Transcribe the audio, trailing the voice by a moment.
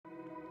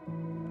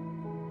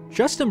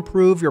Just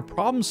improve your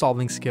problem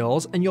solving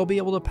skills and you'll be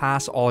able to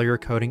pass all your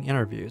coding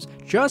interviews.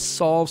 Just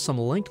solve some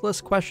linked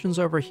list questions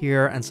over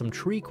here and some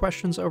tree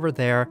questions over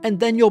there, and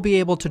then you'll be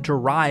able to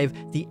derive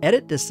the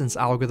edit distance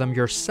algorithm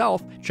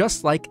yourself,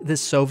 just like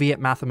this Soviet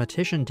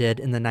mathematician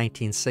did in the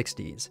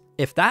 1960s.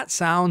 If that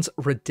sounds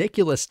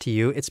ridiculous to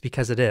you, it's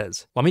because it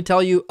is. Let me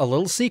tell you a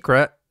little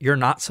secret. You're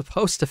not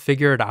supposed to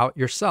figure it out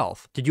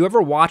yourself. Did you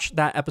ever watch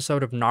that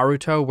episode of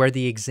Naruto where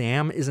the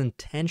exam is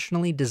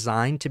intentionally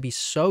designed to be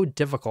so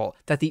difficult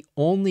that the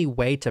only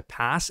way to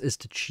pass is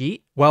to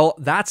cheat? Well,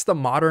 that's the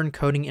modern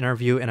coding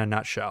interview in a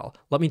nutshell.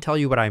 Let me tell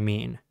you what I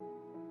mean.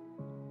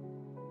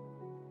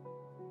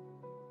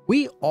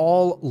 We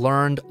all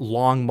learned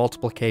long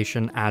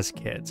multiplication as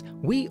kids.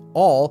 We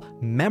all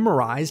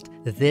memorized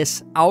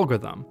this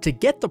algorithm. To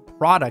get the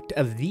product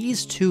of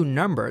these two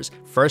numbers,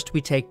 first we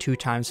take 2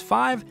 times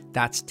 5,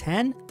 that's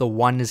 10, the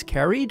 1 is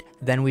carried,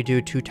 then we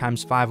do 2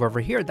 times 5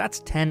 over here, that's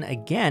 10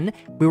 again.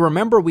 We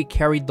remember we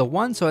carried the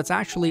 1, so it's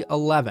actually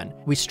 11.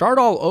 We start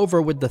all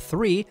over with the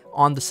 3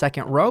 on the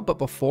second row, but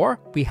before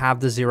we have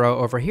the 0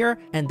 over here,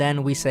 and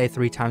then we say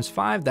 3 times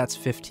 5, that's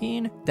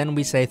 15. Then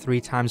we say 3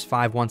 times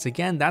 5 once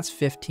again, that's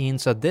 15.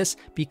 So this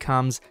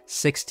becomes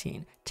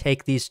 16.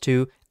 Take these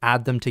two,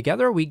 add them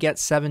together, we get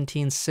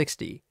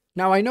 1760.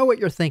 Now I know what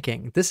you're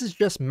thinking, this is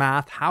just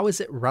math, how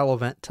is it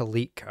relevant to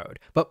LeetCode?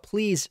 But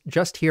please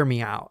just hear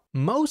me out.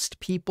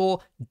 Most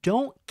people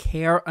don't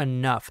care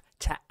enough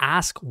to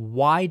ask,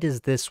 why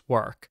does this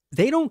work?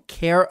 They don't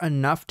care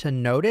enough to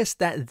notice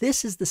that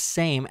this is the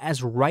same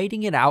as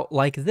writing it out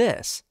like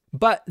this.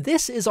 But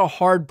this is a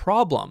hard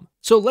problem,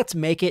 so let's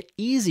make it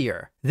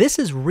easier. This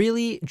is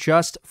really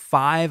just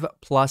 5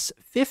 plus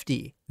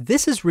 50.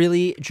 This is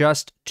really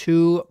just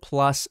 2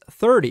 plus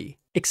 30.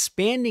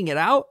 Expanding it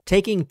out,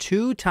 taking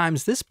 2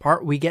 times this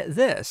part, we get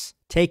this.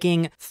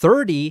 Taking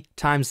 30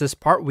 times this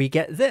part, we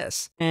get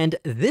this. And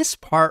this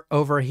part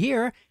over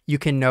here, you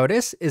can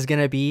notice, is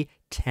going to be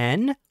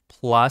 10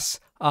 plus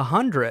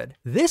 100.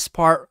 This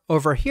part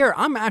over here,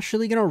 I'm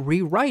actually going to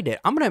rewrite it.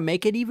 I'm going to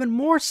make it even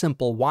more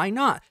simple. Why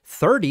not?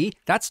 30,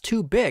 that's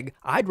too big.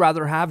 I'd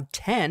rather have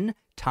 10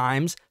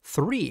 times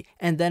 3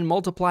 and then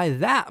multiply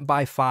that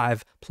by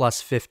 5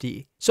 plus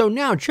 50. So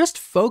now just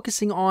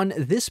focusing on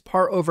this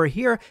part over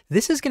here,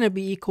 this is going to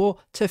be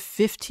equal to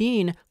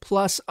 15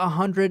 plus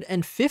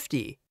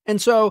 150. And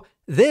so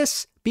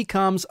this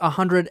becomes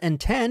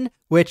 110,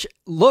 which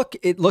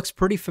it looks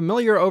pretty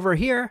familiar over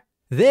here.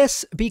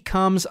 This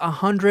becomes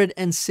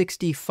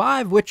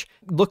 165, which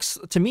looks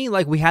to me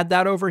like we had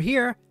that over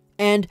here.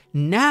 And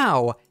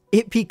now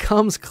it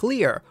becomes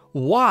clear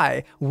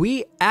why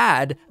we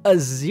add a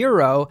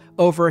 0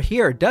 over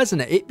here, doesn't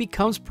it? It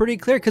becomes pretty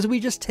clear because we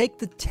just take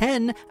the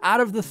 10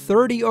 out of the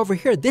 30 over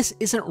here. This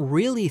isn't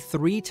really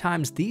 3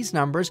 times these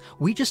numbers.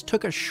 We just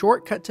took a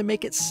shortcut to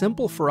make it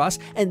simple for us.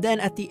 And then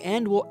at the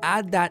end, we'll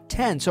add that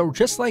 10. So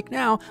just like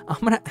now,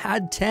 I'm going to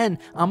add 10.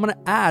 I'm going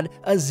to add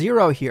a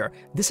 0 here.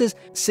 This is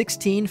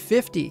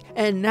 1650.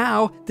 And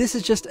now this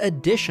is just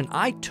addition.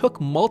 I took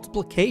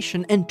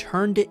multiplication and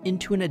turned it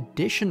into an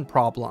addition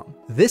problem.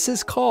 This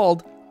is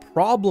called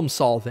problem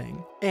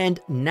solving. And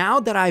now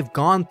that I've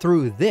gone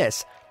through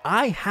this,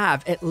 I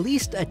have at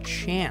least a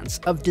chance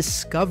of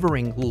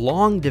discovering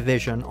long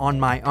division on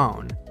my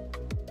own.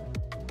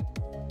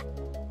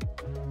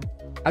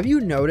 Have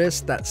you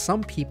noticed that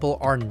some people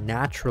are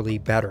naturally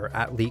better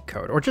at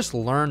LeetCode or just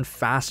learn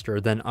faster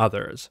than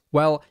others?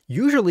 Well,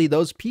 usually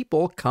those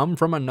people come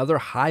from another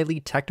highly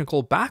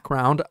technical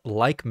background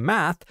like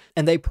math,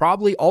 and they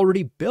probably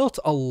already built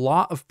a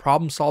lot of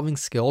problem-solving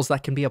skills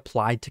that can be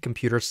applied to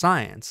computer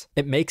science.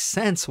 It makes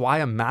sense why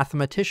a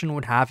mathematician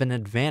would have an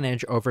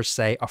advantage over,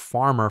 say, a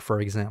farmer, for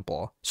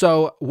example.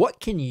 So what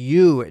can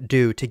you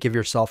do to give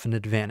yourself an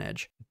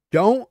advantage?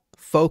 Don't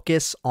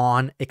focus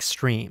on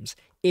extremes.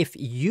 If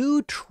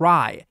you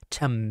try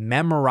to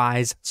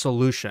memorize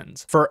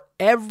solutions for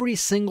every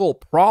single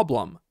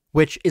problem,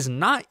 which is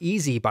not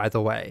easy, by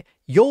the way,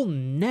 you'll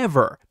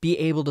never be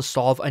able to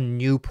solve a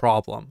new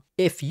problem.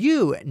 If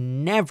you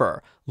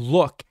never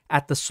look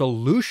at the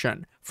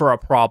solution for a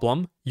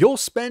problem, you'll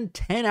spend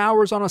 10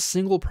 hours on a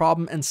single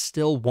problem and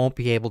still won't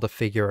be able to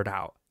figure it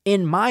out.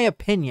 In my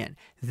opinion,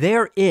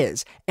 there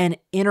is an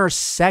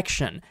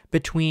intersection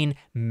between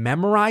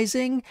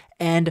memorizing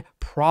and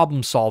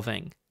problem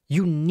solving.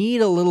 You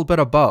need a little bit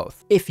of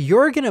both. If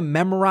you're going to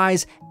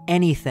memorize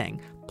anything,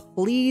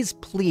 please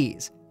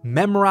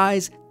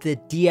memorize the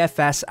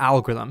DFS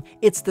algorithm.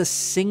 It's the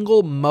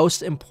single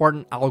most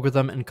important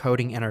algorithm in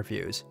coding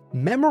interviews.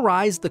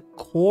 Memorize the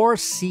core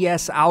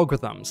CS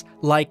algorithms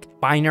like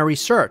binary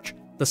search,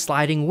 the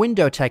sliding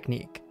window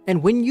technique.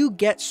 And when you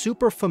get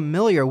super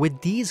familiar with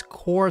these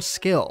core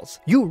skills,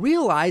 you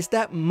realize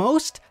that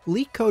most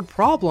LeetCode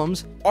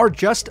problems are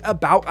just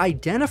about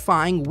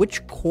identifying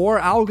which core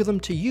algorithm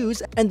to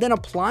use and then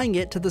applying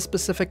it to the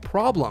specific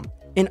problem.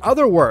 In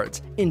other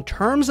words, in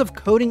terms of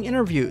coding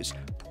interviews,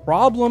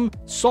 problem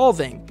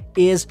solving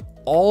is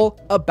all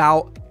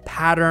about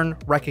pattern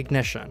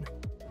recognition.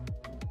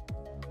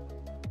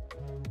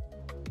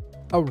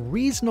 A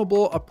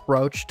reasonable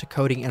approach to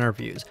coding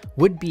interviews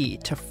would be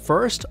to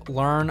first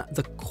learn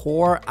the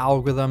core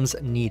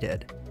algorithms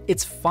needed.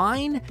 It's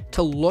fine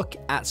to look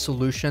at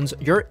solutions.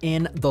 You're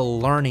in the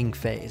learning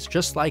phase.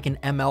 Just like an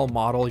ML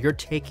model, you're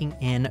taking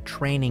in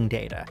training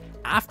data.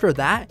 After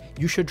that,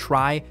 you should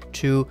try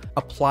to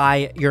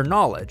apply your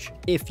knowledge.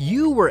 If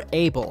you were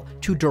able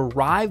to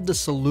derive the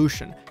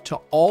solution to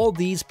all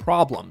these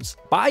problems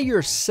by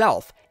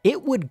yourself,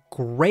 it would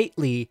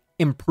greatly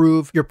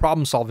improve your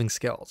problem-solving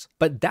skills.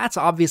 But that's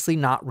obviously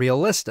not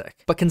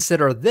realistic. But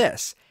consider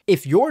this.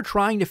 If you're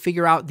trying to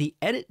figure out the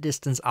edit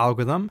distance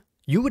algorithm,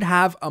 you would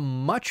have a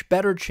much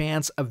better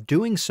chance of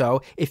doing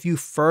so if you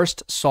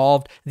first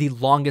solved the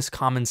longest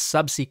common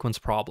subsequence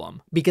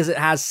problem, because it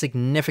has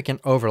significant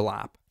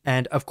overlap.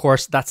 And of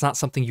course, that's not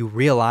something you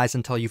realize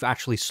until you've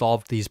actually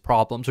solved these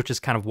problems, which is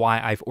kind of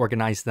why I've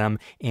organized them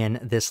in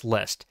this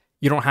list.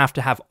 You don't have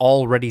to have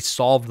already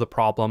solved the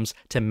problems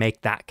to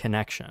make that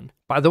connection.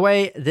 By the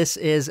way, this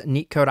is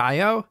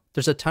NeetCode.io.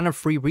 There's a ton of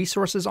free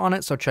resources on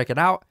it, so check it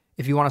out.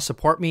 If you want to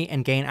support me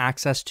and gain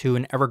access to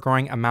an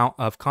ever-growing amount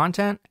of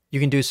content, you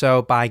can do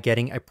so by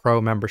getting a pro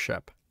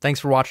membership.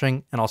 Thanks for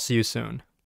watching, and I'll see you soon.